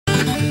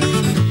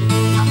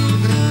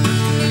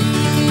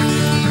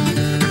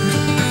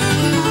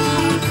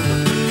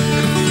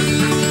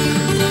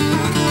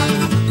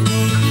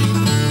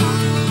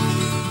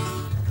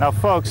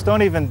folks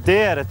don't even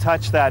dare to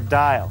touch that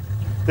dial.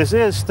 This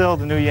is still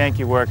the New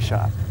Yankee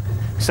Workshop,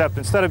 except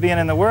instead of being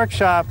in the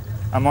workshop,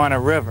 I'm on a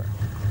river.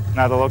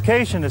 Now the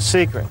location is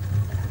secret,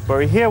 but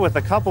we're here with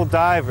a couple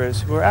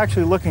divers who are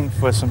actually looking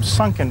for some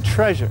sunken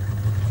treasure,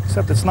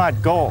 except it's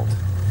not gold.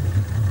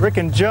 Rick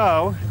and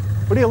Joe,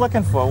 what are you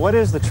looking for? What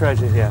is the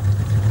treasure here?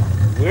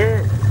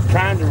 We're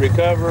trying to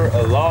recover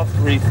a lost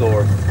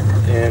resource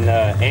in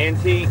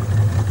antique,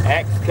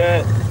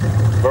 axe-cut,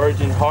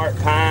 virgin heart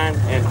pine,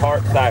 and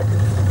heart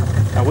cypress.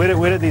 Now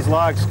where did these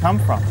logs come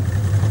from?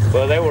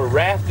 Well, they were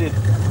rafted,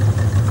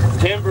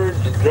 timbered,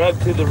 and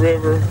drugged to the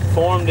river,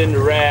 formed into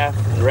raft,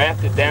 and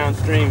rafted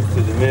downstream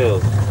to the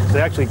mills. So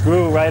they actually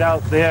grew right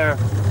out there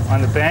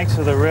on the banks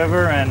of the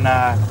river, and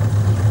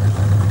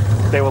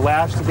they were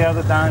lashed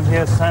together down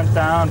here, sent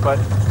down, but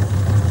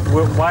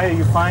why are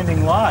you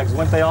finding logs?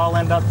 Wouldn't they all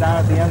end up down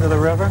at the end of the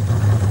river?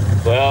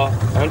 Well,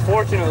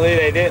 unfortunately,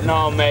 they didn't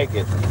all make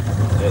it.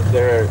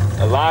 There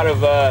are a lot of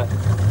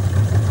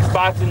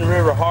spots in the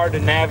river hard to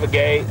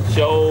navigate,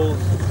 shoals,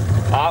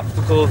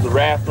 obstacles the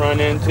raft run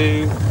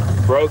into,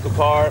 broke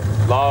apart,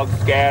 logs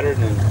scattered,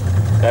 and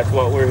that's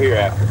what we're here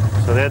after.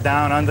 So they're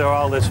down under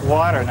all this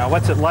water. Now,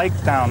 what's it like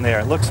down there?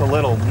 It looks a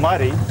little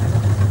muddy.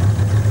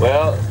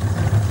 Well,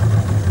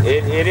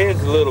 it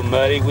is a little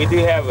muddy. We do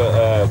have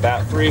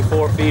about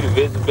 3-4 feet of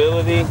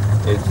visibility.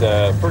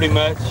 It's pretty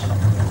much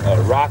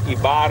a rocky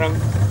bottom,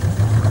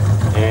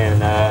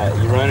 and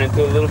you run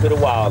into a little bit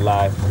of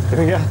wildlife.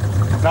 Yeah,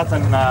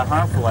 nothing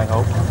harmful, I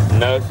hope.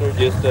 No, sir,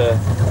 just a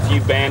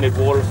few banded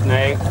water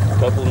snakes, a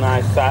couple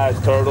nice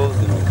sized turtles,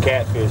 and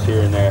catfish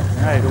here and there.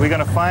 All right, are we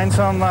going to find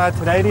some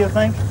today, do you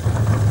think?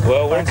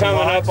 Well, we're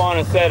coming up on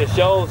a set of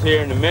shoals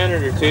here in a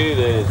minute or two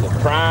that is a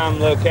prime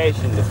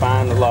location to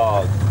find the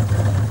logs.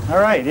 All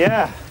right,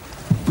 yeah.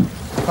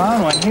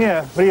 Found one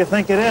here. What do you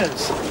think it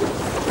is?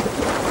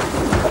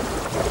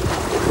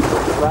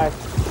 Right.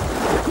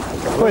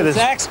 Boy, this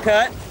axe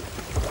cut.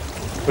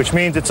 Which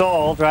means it's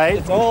old, right?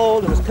 It's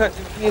old. It was cut.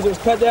 Either was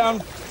cut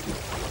down.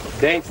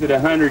 Dates at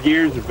 100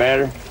 years or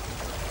better.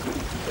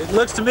 It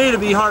looks to me to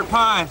be heart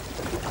pine.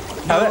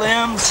 No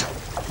limbs.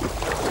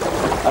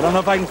 I don't know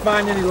if I can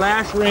find any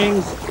lash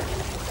rings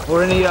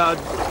or any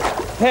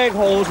peg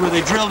holes where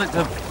they drilled it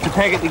to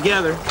peg it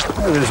together.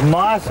 There's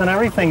moss and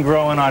everything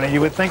growing on it.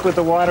 You would think with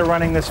the water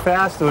running this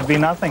fast, there would be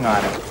nothing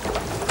on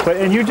it.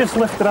 And you just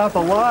lifted out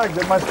the log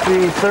that must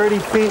be 30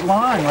 feet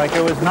long, like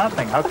it was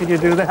nothing. How could you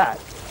do that?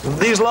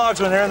 These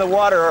logs, when they're in the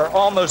water, are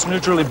almost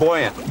neutrally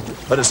buoyant.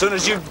 But as soon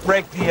as you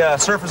break the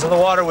surface of the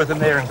water with them,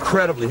 they're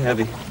incredibly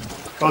heavy.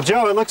 Well,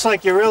 Joe, it looks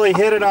like you really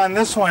hit it on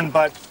this one,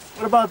 but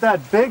what about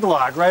that big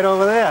log right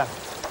over there?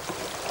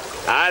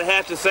 I'd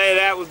have to say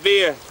that would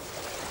be a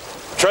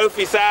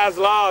trophy-sized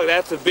log.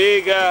 That's a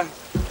big,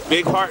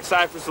 big heart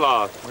cypress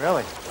log.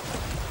 Really?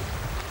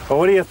 Well,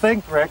 what do you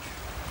think, Rick?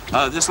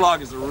 This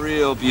log is a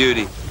real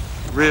beauty.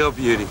 Real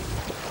beauty.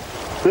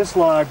 This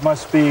log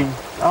must be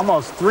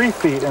almost 3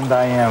 feet in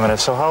diameter,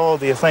 so how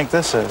old do you think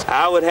this is?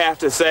 I would have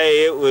to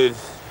say it would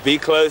be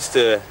close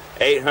to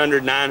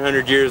 800,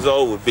 900 years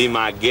old would be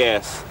my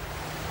guess.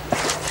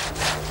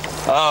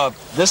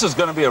 This is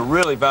going to be a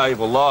really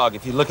valuable log.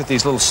 If you look at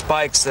these little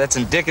spikes, that's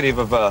indicative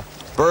of a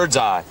bird's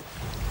eye.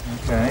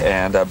 Okay.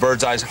 And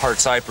bird's eye heart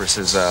cypress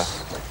is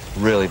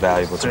really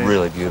valuable. It's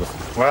really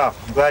beautiful. Well,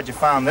 I'm glad you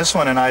found this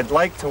one, and I'd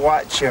like to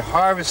watch you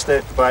harvest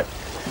it, but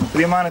for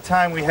the amount of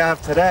time we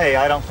have today,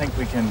 I don't think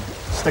we can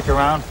stick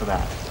around for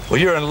that. Well,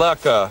 you're in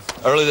luck.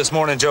 Early this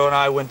morning, Joe and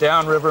I went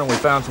downriver, and we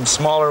found some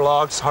smaller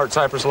logs, heart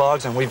cypress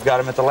logs, and we've got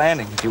them at the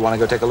landing if you want to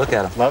go take a look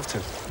at them. Love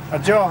to.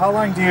 Joe, how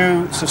long do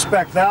you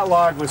suspect that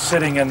log was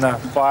sitting in the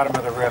bottom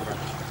of the river?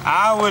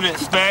 I would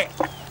expect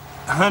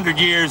 100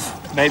 years,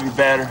 maybe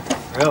better.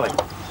 Really?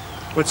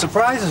 What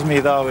surprises me,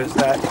 though, is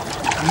that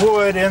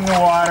wood in the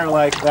water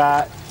like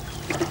that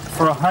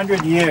for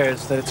 100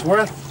 years, that it's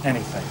worth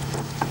anything.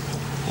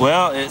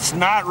 Well, it's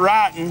not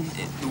rotten.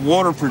 The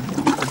water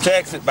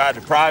protects it by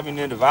depriving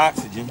it of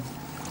oxygen.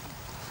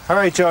 All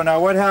right, Joe, now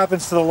what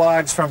happens to the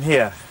logs from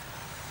here?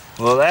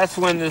 Well, that's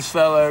when this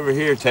fella over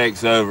here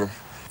takes over.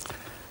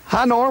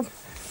 Hi, Norm.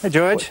 Hey,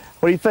 George.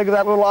 What do you think of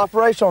that little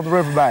operation on the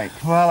riverbank?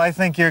 Well, I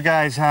think your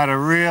guys had a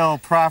real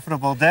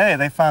profitable day.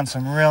 They found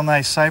some real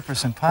nice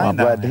cypress and pine. Well, I'm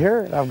glad to hear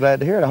it. I'm glad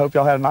to hear it. I hope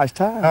y'all had a nice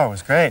time. Oh, it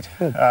was great.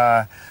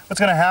 What's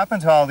going to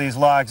happen to all these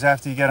logs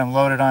after you get them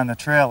loaded on the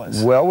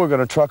trailers? Well, we're going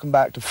to truck them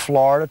back to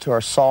Florida to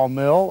our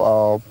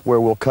sawmill,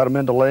 where we'll cut them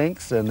into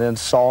lengths and then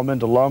saw them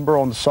into lumber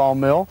on the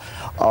sawmill.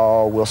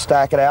 We'll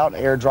stack it out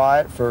and air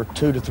dry it for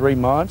 2 to 3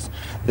 months,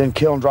 then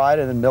kiln dry it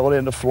and then mill it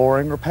into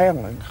flooring or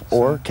paneling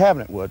or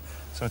cabinet wood.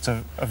 So it's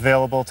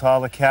available to all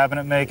the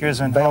cabinet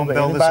makers and home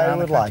builders around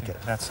the country. Like it.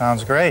 That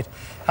sounds great.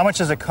 How much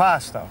does it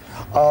cost,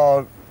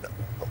 though?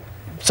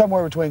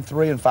 Somewhere between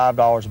 $3 and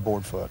 $5 a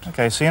board foot.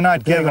 Okay, so you're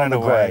not giving it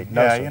away.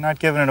 No, yeah, sir. you're not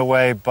giving it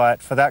away,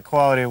 but for that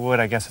quality of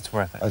wood, I guess it's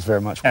worth it. That's very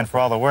much worth And for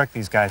all the work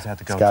these guys had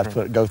to go through.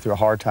 through. Go through a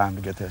hard time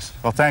to get this.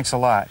 Well, thanks a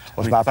lot.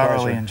 Well, We my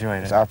thoroughly pleasure. enjoyed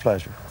it. It's our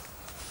pleasure.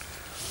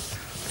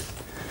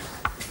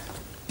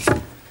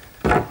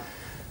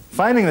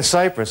 Finding the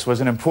cypress was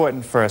an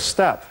important first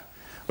step.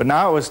 But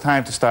now it was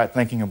time to start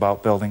thinking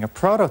about building a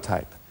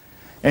prototype.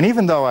 And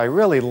even though I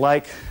really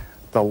like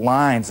the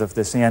lines of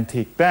this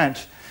antique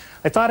bench,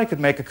 I thought I could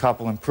make a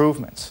couple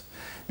improvements.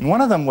 And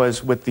one of them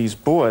was with these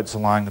boards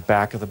along the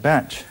back of the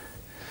bench.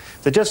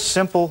 They're just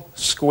simple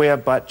square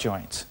butt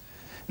joints.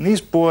 And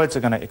these boards are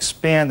going to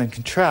expand and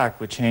contract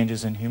with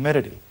changes in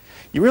humidity.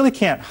 You really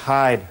can't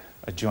hide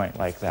a joint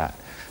like that.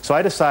 So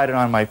I decided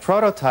on my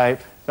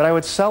prototype that I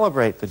would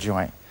celebrate the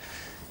joint.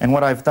 And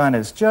what I've done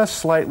is just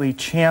slightly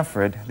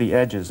chamfered the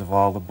edges of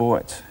all the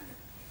boards.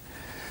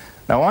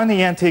 Now on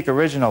the antique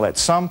original, at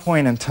some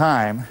point in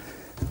time,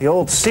 the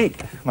old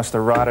seat must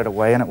have rotted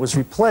away and it was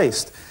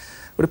replaced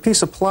with a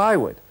piece of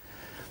plywood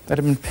that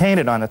had been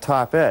painted on the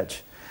top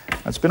edge.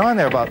 It's been on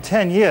there about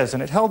 10 years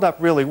and it held up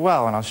really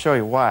well, and I'll show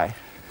you why.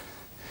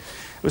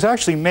 It was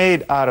actually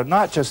made out of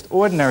not just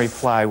ordinary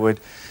plywood,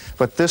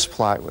 but this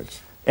plywood,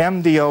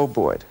 MDO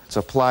board. It's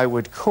a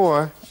plywood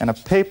core and a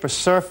paper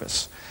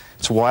surface.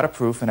 It's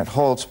waterproof and it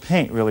holds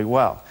paint really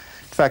well.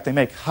 In fact, they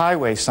make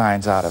highway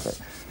signs out of it.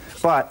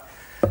 But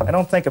I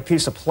don't think a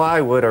piece of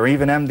plywood or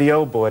even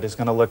MDO board is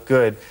going to look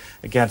good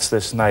against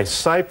this nice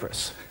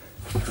cypress.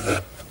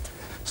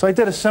 So I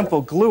did a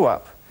simple glue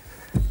up.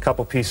 A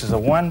couple pieces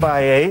of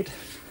 1x8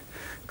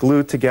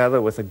 glued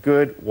together with a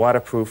good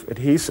waterproof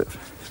adhesive.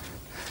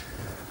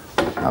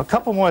 Now, a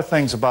couple more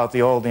things about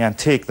the old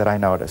antique that I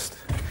noticed.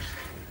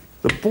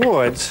 The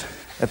boards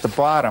at the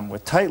bottom were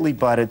tightly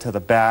butted to the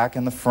back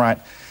and the front,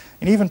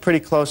 and even pretty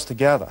close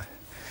together,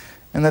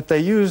 and that they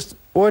used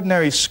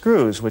ordinary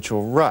screws which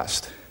will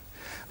rust.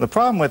 The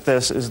problem with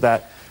this is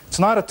that it's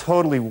not a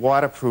totally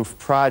waterproof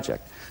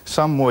project.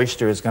 Some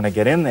moisture is going to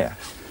get in there.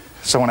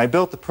 So when I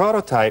built the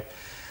prototype,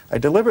 I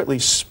deliberately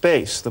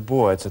spaced the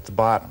boards at the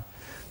bottom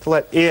to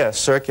let air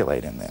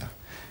circulate in there.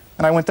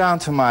 And I went down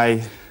to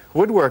my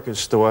woodworker's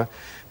store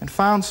and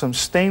found some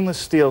stainless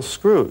steel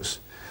screws.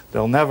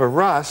 They'll never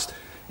rust,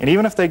 and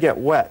even if they get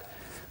wet,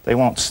 they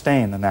won't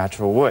stain the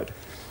natural wood.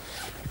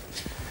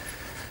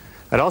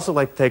 I'd also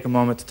like to take a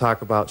moment to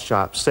talk about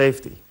shop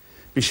safety.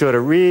 Be sure to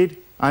read,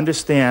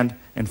 understand,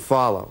 and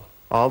follow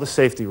all the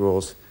safety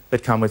rules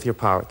that come with your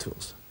power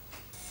tools.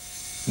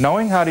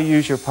 Knowing how to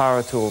use your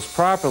power tools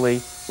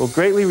properly will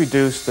greatly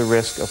reduce the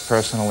risk of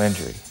personal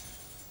injury.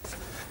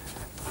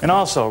 And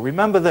also,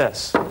 remember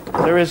this,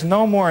 there is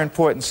no more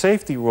important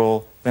safety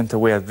rule than to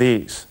wear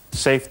these,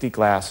 safety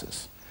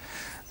glasses.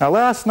 Now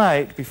last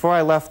night, before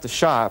I left the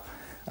shop,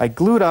 I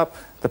glued up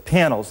the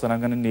panels that I'm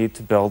going to need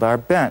to build our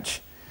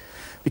bench,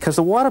 because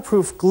the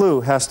waterproof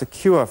glue has to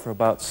cure for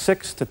about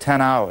 6 to 10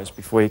 hours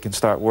before you can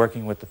start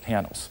working with the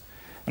panels.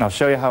 And I'll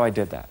show you how I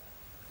did that.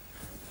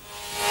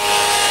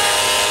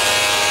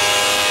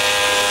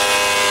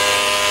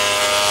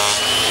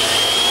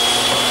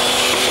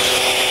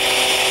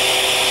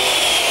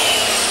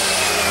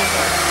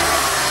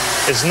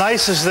 As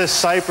nice as this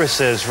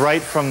cypress is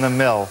right from the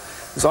mill,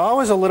 there's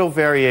always a little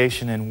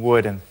variation in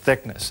wood and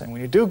thickness. And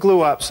when you do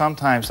glue up,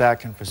 sometimes that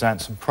can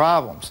present some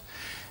problems.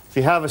 If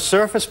you have a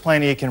surface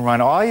planer, you can run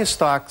all your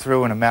stock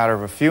through in a matter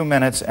of a few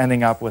minutes,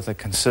 ending up with a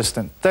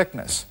consistent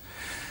thickness.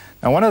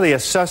 Now, one of the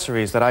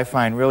accessories that I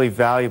find really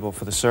valuable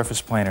for the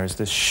surface planer is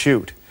this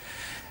chute.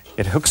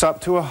 It hooks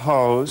up to a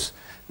hose,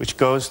 which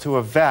goes to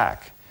a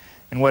vac.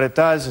 And what it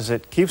does is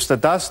it keeps the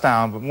dust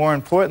down, but more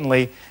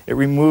importantly, it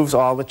removes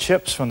all the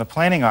chips from the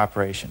planing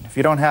operation. If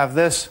you don't have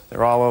this,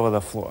 they're all over the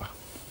floor.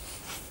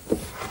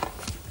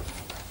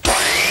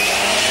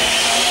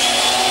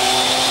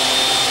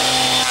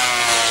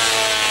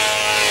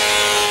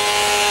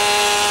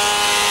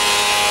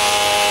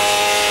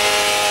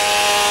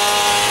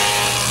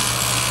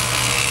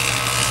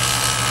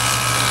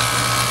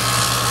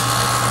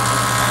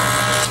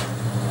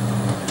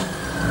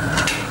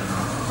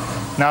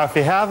 Now, if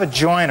you have a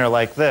joiner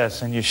like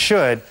this, and you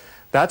should,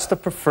 that's the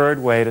preferred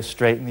way to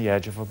straighten the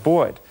edge of a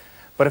board.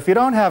 But if you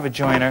don't have a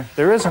joiner,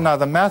 there is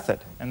another method,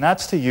 and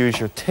that's to use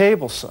your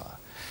table saw.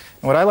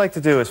 And what I like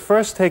to do is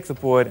first take the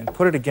board and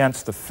put it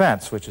against the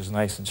fence, which is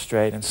nice and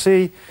straight, and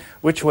see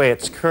which way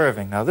it's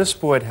curving. Now, this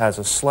board has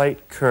a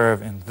slight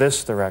curve in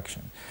this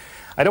direction.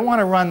 I don't want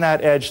to run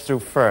that edge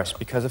through first,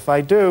 because if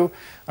I do,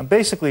 I'm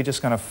basically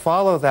just going to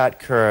follow that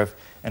curve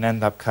and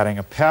end up cutting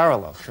a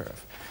parallel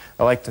curve.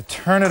 I like to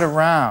turn it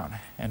around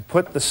and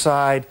put the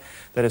side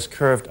that is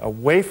curved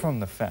away from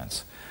the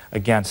fence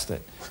against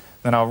it.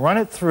 Then I'll run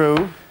it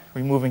through,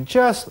 removing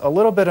just a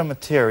little bit of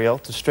material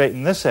to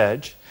straighten this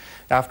edge.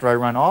 After I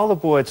run all the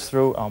boards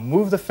through, I'll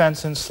move the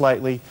fence in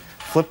slightly,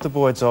 flip the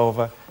boards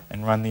over,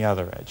 and run the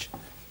other edge.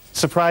 It's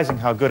surprising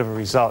how good of a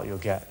result you'll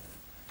get.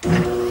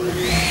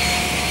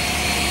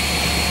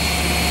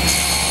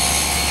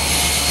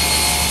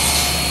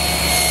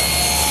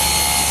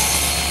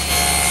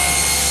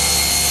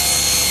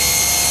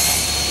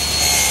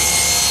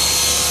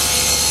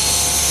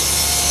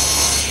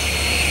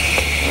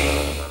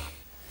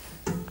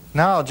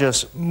 Now I'll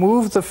just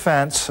move the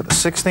fence a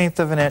 1/16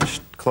 of an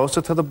inch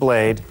closer to the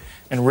blade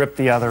and rip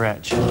the other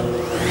edge.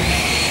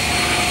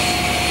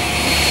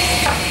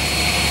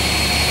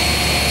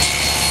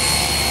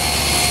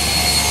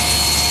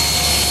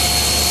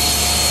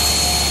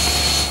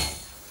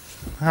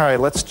 All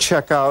right, let's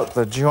check out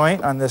the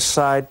joint on this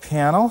side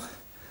panel.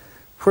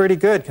 Pretty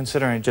good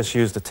considering I just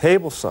used a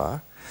table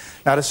saw.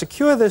 Now to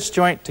secure this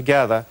joint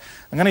together,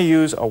 I'm going to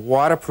use a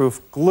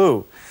waterproof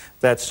glue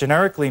that's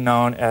generically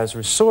known as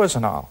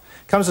Resorcinol.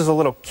 It comes as a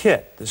little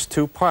kit. There's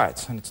 2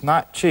 parts, and it's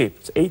not cheap.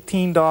 It's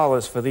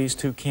 $18 for these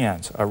 2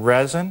 cans, a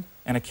resin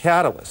and a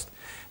catalyst.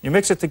 You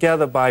mix it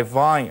together by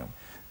volume.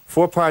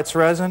 4 parts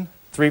resin,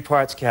 3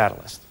 parts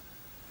catalyst.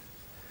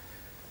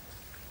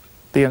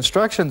 The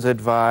instructions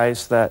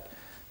advise that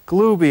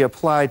glue be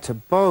applied to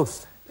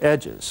both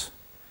edges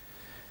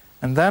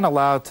and then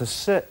allowed to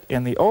sit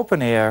in the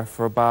open air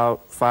for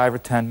about 5 or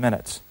 10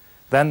 minutes.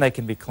 Then they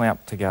can be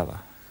clamped together.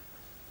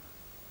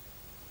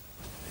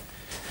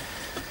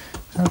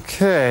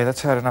 Okay, that's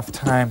had enough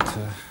time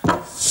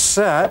to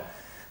set.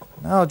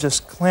 Now I'll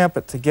just clamp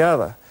it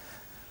together.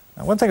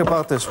 Now, one thing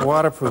about this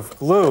waterproof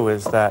glue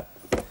is that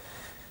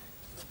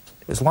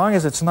as long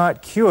as it's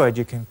not cured,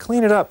 you can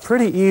clean it up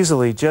pretty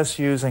easily just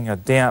using a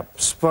damp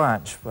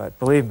sponge. But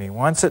believe me,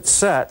 once it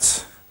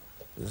sets,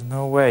 there's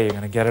no way you're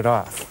going to get it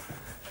off.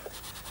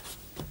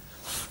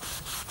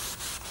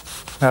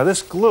 Now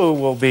this glue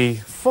will be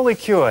fully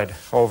cured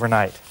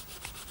overnight.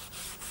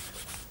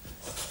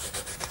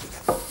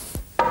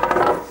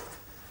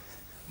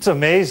 It's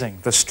amazing,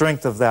 the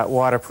strength of that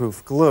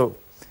waterproof glue.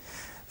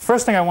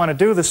 First thing I want to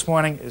do this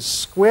morning is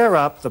square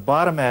up the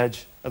bottom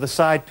edge of the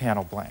side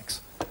panel blanks.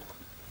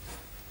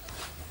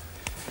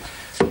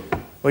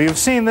 Well, you've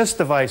seen this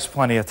device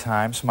plenty of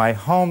times, my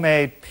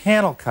homemade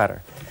panel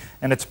cutter,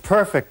 and it's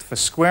perfect for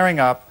squaring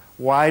up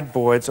wide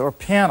boards or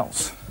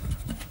panels.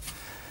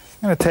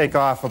 I'm going to take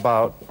off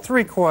about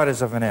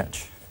 3/4 of an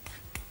inch.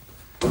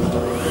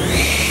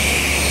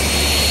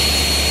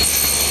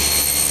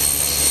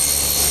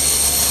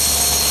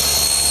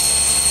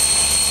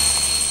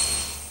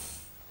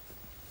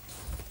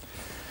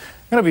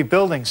 I'm going to be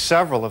building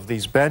several of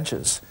these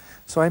benches,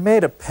 so I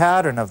made a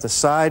pattern of the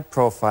side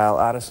profile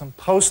out of some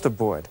poster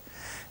board.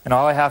 And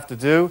all I have to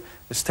do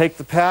is take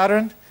the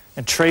pattern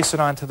and trace it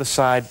onto the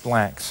side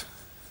blanks.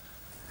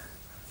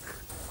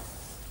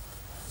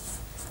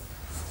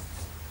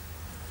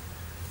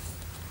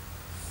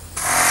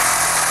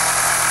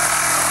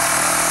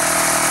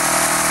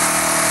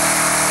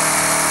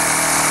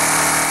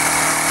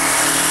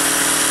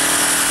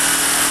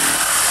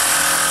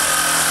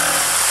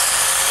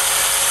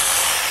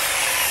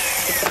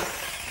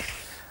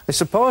 I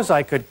suppose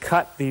I could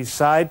cut these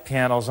side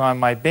panels on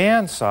my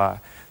bandsaw,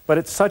 but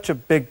it's such a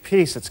big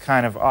piece it's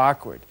kind of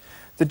awkward.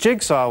 The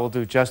jigsaw will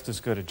do just as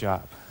good a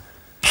job.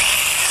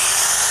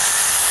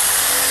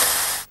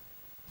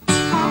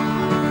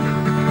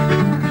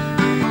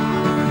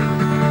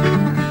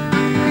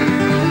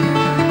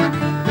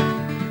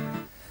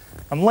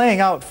 I'm laying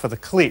out for the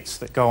cleats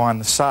that go on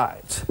the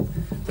sides.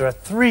 There are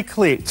 3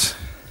 cleats,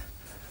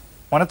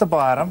 one at the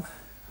bottom,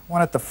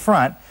 one at the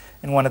front,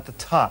 and one at the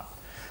top.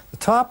 The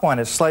top one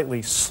is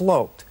slightly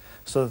sloped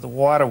so that the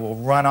water will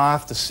run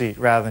off the seat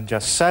rather than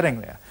just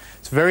setting there.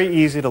 It's very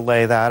easy to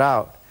lay that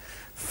out.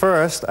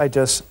 First, I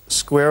just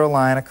square a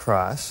line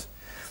across.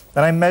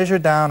 Then I measure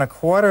down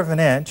 1/4 of an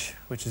inch,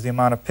 which is the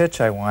amount of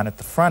pitch I want at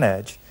the front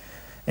edge.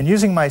 And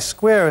using my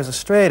square as a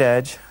straight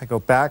edge, I go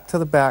back to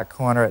the back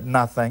corner at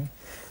nothing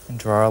and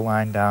draw a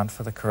line down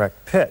for the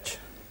correct pitch.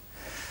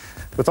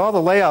 With all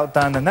the layout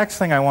done, the next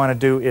thing I want to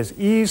do is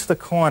ease the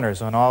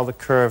corners on all the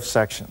curved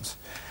sections.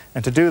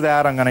 And to do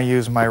that, I'm going to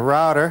use my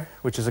router,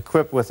 which is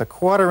equipped with a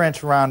 1/4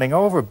 inch rounding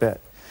over bit.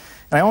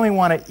 And I only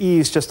want to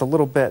ease just a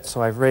little bit,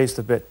 so I've raised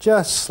the bit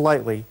just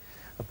slightly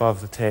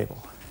above the table.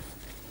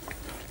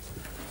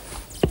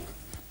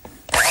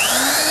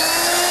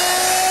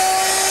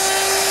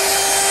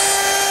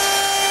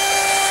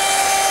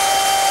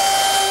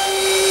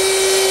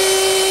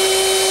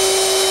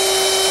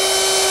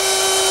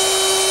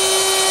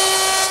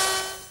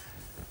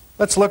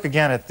 Let's look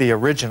again at the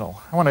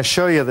original. I want to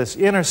show you this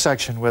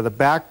intersection where the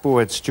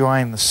backboards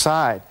join the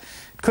side.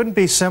 It couldn't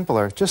be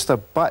simpler, just a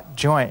butt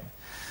joint.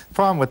 The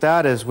problem with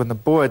that is when the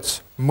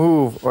boards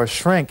move or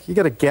shrink, you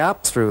get a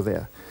gap through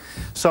there.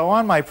 So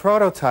on my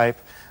prototype,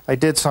 I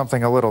did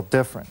something a little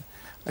different.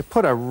 I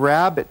put a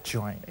rabbet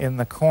joint in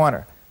the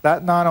corner.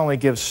 That not only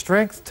gives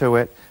strength to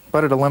it,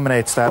 but it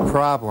eliminates that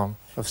problem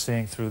of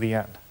seeing through the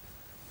end.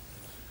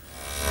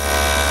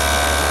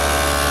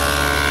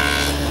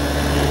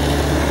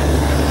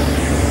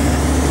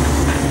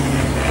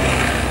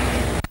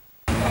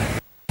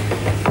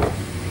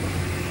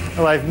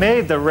 Well, I've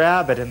made the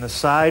rabbet in the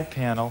side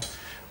panel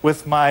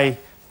with my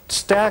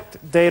stacked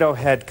dado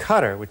head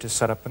cutter, which is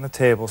set up in the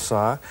table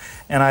saw,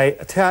 and I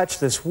attach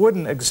this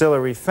wooden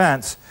auxiliary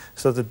fence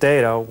so the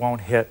dado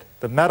won't hit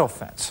the metal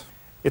fence.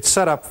 It's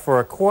set up for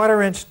a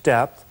 1/4 inch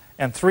depth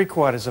and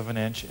 3/4 of an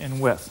inch in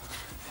width.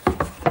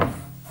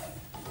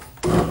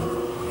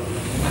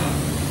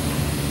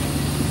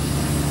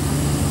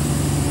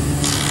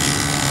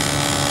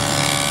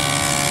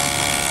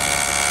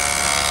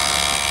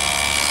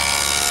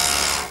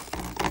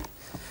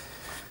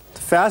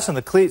 To fasten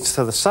the cleats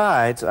to the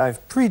sides,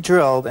 I've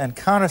pre-drilled and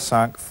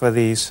countersunk for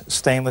these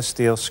stainless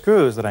steel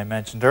screws that I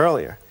mentioned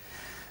earlier.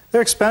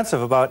 They're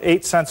expensive, about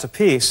 8 cents a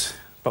piece,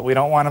 but we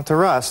don't want them to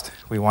rust.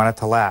 We want it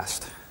to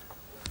last.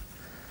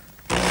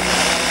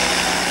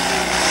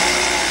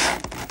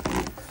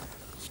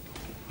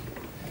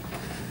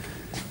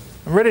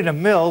 I'm ready to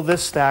mill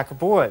this stack of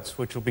boards,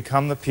 which will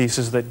become the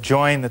pieces that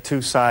join the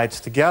two sides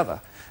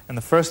together. And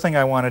the first thing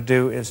I want to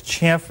do is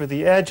chamfer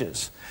the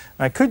edges.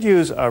 And I could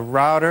use a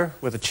router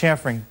with a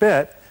chamfering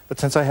bit, but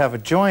since I have a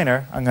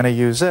joiner, I'm going to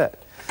use it.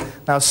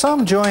 Now,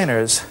 some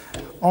joiners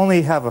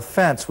only have a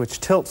fence which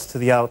tilts to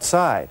the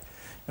outside,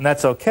 and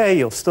that's okay,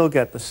 you'll still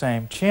get the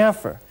same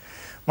chamfer.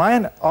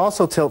 Mine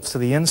also tilts to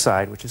the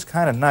inside, which is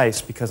kind of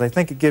nice because I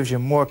think it gives you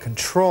more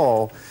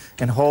control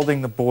in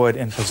holding the board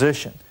in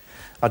position.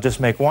 I'll just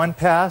make one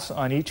pass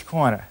on each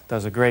corner.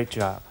 Does a great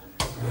job.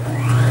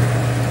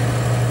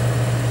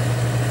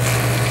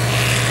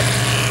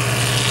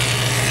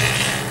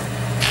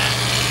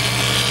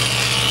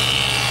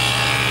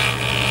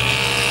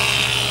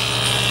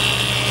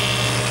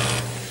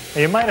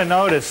 You might have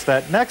noticed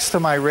that next to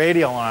my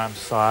radial arm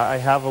saw, I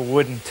have a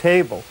wooden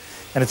table,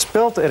 and it's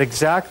built at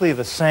exactly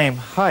the same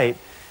height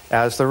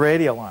as the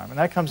radial arm, and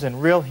that comes in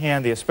real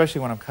handy,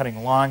 especially when I'm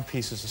cutting long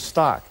pieces of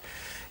stock.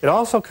 It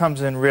also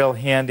comes in real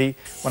handy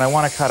when I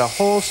want to cut a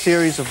whole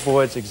series of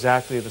boards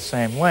exactly the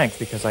same length,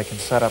 because I can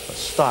set up a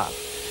stop.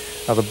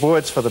 Now, the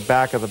boards for the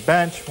back of the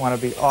bench want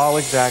to be all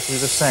exactly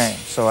the same,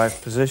 so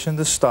I've positioned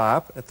the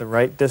stop at the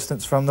right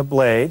distance from the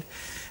blade.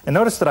 And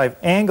notice that I've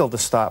angled the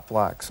stop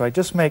block, so I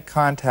just make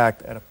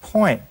contact at a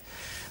point.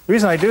 The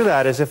reason I do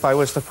that is if I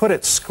was to put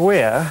it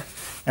square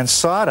and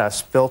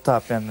sawdust built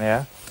up in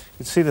there,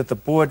 you'd see that the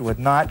board would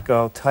not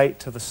go tight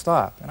to the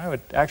stop, and I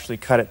would actually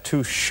cut it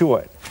too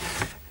short.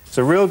 It's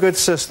a real good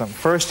system.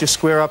 First you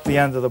square up the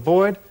end of the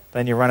board,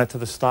 then you run it to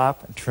the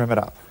stop and trim it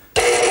up.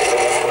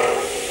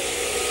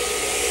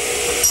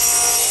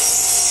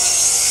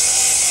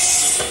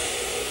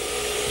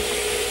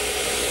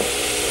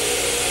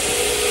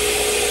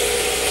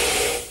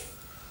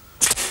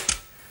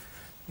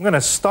 I'm going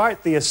to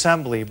start the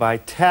assembly by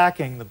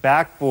tacking the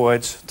back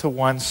boards to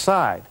one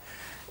side.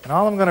 And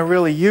all I'm going to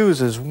really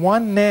use is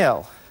one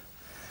nail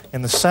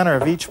in the center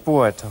of each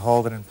board to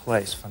hold it in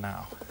place for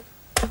now.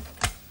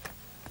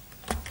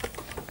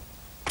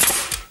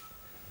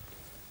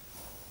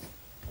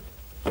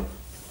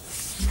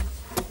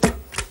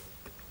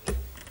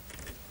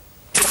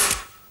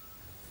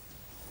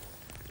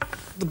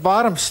 The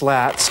bottom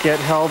slats get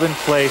held in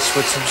place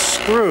with some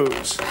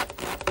screws.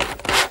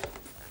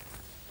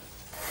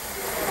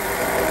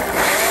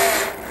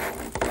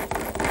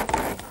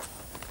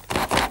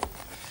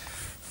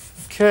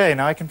 Okay,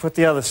 now I can put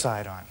the other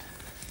side on.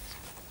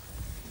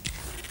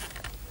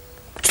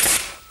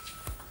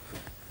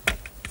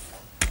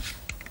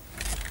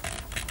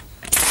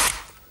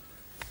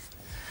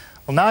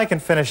 Well, now I can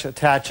finish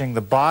attaching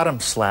the bottom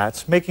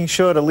slats, making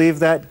sure to leave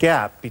that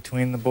gap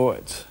between the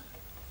boards.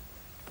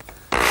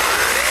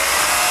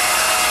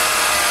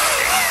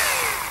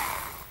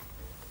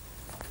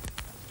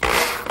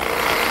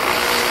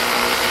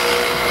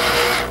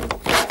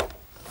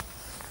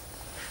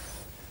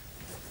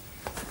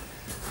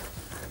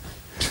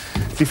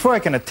 Before I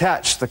can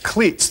attach the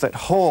cleats that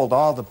hold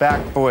all the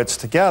back boards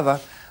together,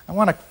 I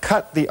want to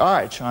cut the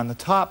arch on the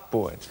top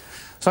board.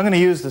 So I'm going to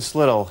use this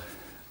little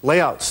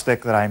layout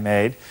stick that I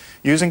made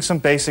using some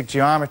basic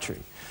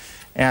geometry.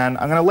 And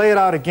I'm going to lay it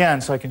out again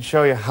so I can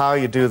show you how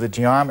you do the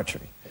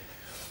geometry.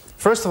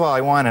 First of all, I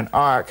want an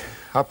arc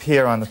up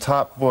here on the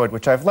top board,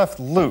 which I've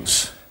left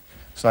loose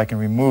so I can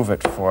remove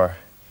it for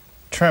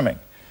trimming.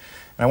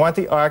 And I want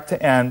the arc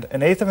to end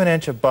 1/8 of an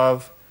inch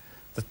above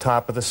the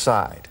top of the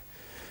side.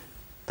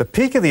 The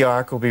peak of the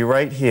arc will be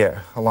right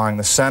here along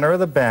the center of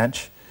the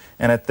bench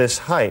and at this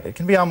height. It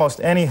can be almost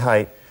any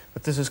height,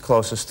 but this is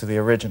closest to the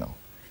original.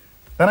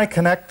 Then I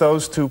connect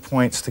those 2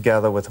 points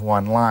together with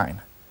one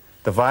line.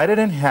 Divide it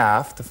in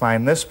half to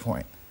find this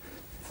point.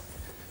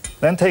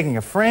 Then taking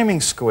a framing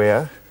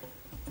square,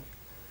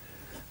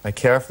 I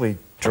carefully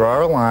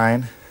draw a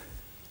line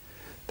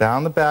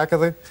down the back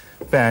of the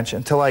bench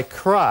until I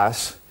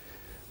cross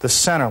the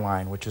center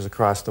line, which is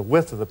across the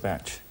width of the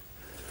bench.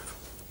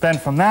 Then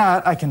from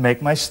that, I can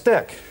make my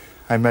stick.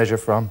 I measure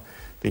from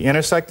the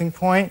intersecting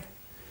point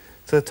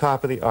to the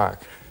top of the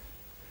arc.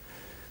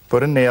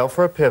 Put a nail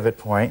for a pivot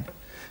point,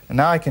 and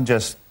now I can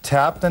just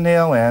tap the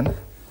nail in,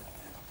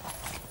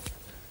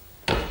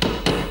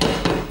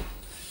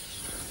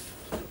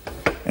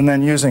 and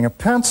then using a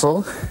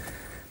pencil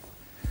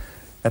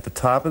at the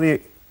top of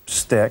the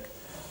stick,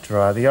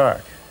 draw the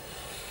arc.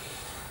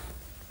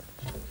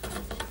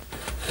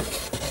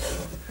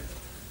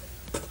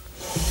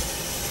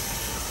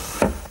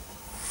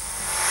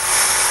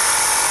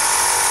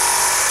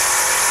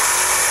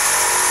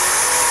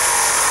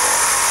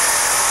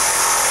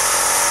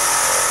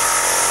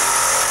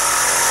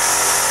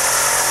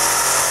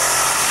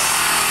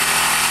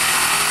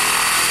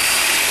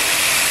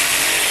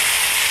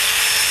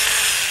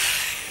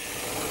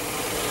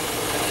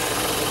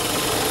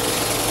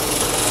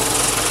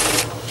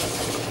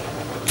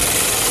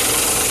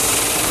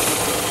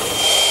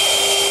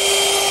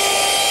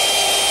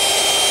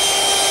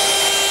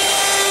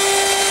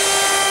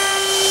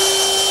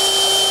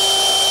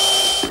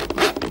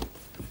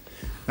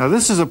 Now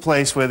this is a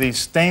place where these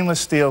stainless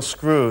steel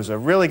screws are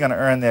really going to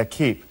earn their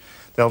keep.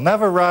 They'll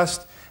never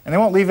rust, and they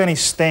won't leave any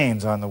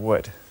stains on the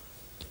wood.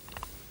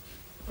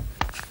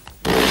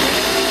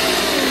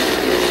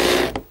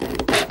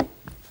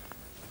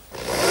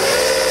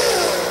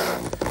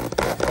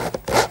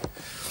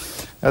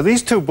 Now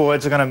these two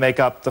boards are going to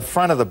make up the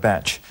front of the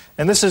bench,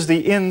 and this is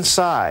the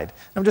inside.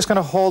 I'm just going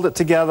to hold it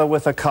together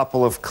with a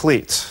couple of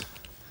cleats.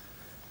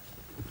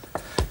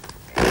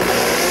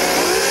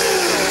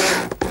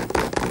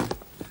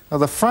 Now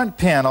the front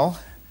panel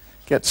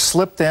gets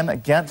slipped in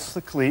against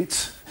the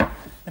cleats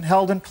and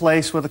held in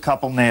place with a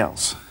couple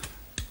nails.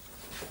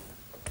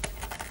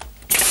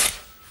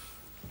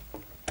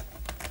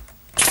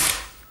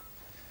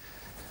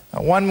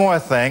 Now one more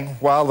thing,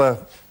 while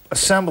the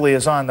assembly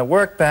is on the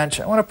workbench,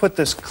 I want to put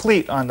this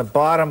cleat on the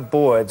bottom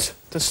boards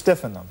to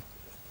stiffen them.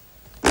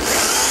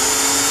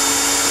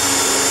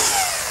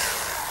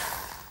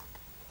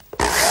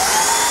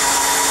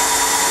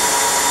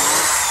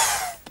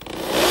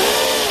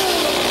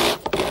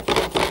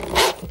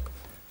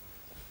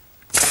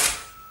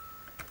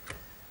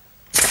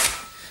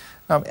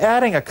 I'm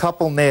adding a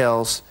couple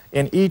nails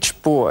in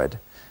each board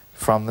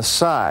from the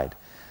side.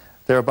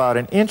 They're about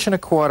 1.25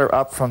 inches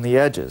up from the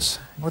edges.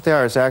 What they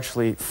are is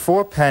actually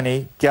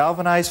 4-penny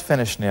galvanized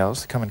finish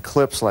nails. They come in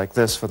clips like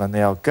this for the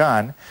nail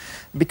gun.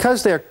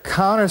 Because they're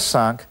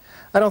countersunk,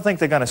 I don't think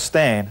they're going to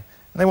stain, and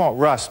they won't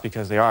rust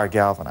because they are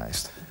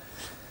galvanized.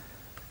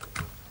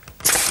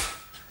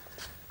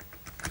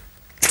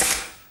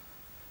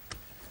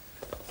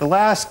 The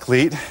last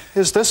cleat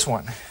is this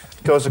one.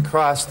 It goes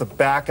across the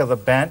back of the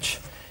bench,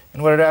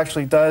 and what it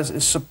actually does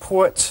is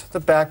supports the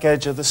back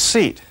edge of the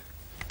seat.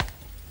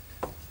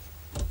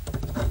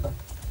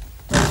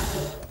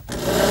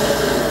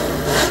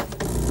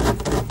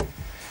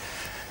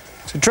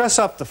 To dress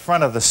up the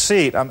front of the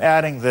seat, I'm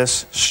adding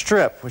this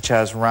strip, which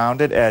has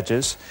rounded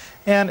edges,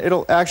 and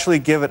it'll actually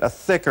give it a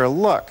thicker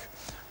look.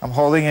 I'm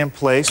holding it in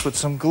place with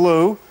some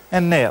glue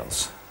and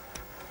nails.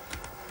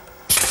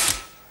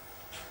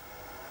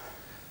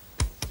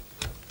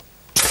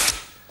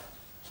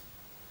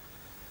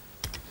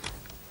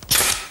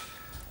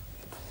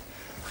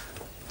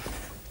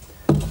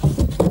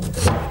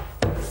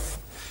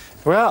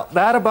 Well,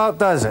 that about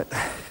does it.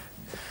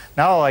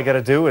 Now all I got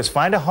to do is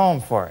find a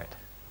home for it.